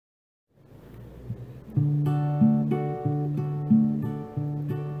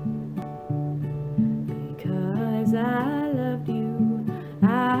I loved you.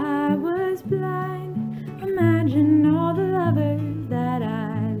 I was blind. Imagine all the lovers that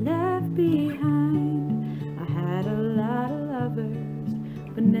I left behind. I had a lot of lovers,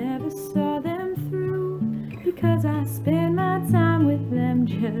 but never saw them through, because I spent my time with them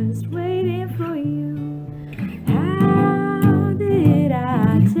just waiting for you. How did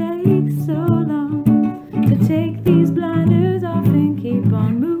I take so long to take these blinders off and keep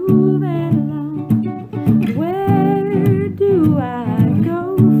on moving along? Where do I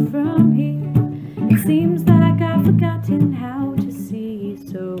go from here? It seems like I've forgotten how to see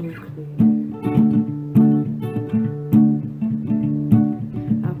so clear.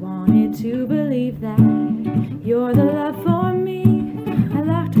 I wanted to believe that you're the love for me. I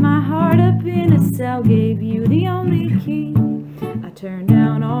locked my heart up in a cell, gave you the only key. I turned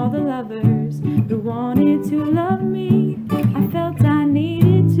down all the lovers who wanted to love me. I felt I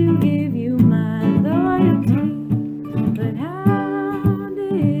needed to give you my loyalty. But how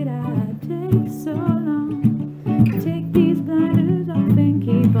did I take so long to take these blinders off and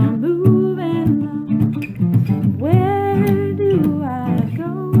keep on moving along? Where do I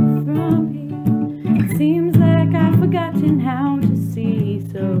go from here? It seems like I've forgotten how to see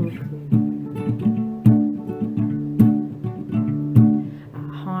so clear.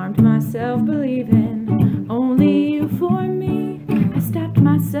 Myself believing only you for me. I stopped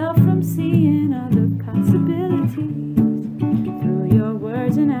myself from seeing other possibilities. Through your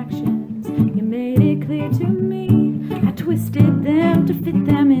words and actions, you made it clear to me. I twisted them to fit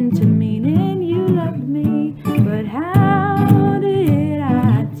them into meaning. You loved me, but how did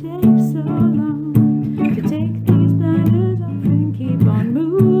I take so long to take these blinders off and keep on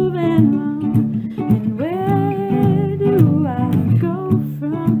moving along? And where do I go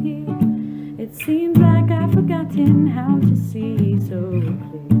from here? It seems like I've forgotten how to see so clear.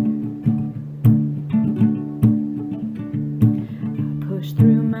 I push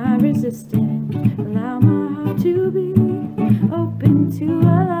through my resistance, allow my heart to be open to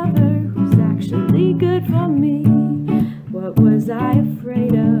a lover who's actually good for me. What was I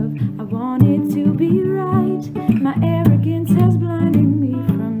afraid of? I wanted to be right. My arrogance has blinded me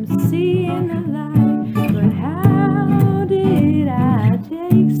from seeing the light. But how did I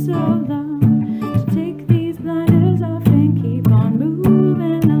take so long?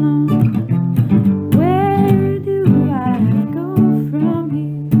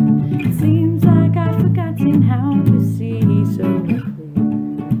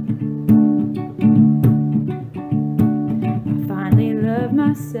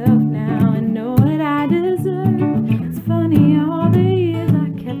 Myself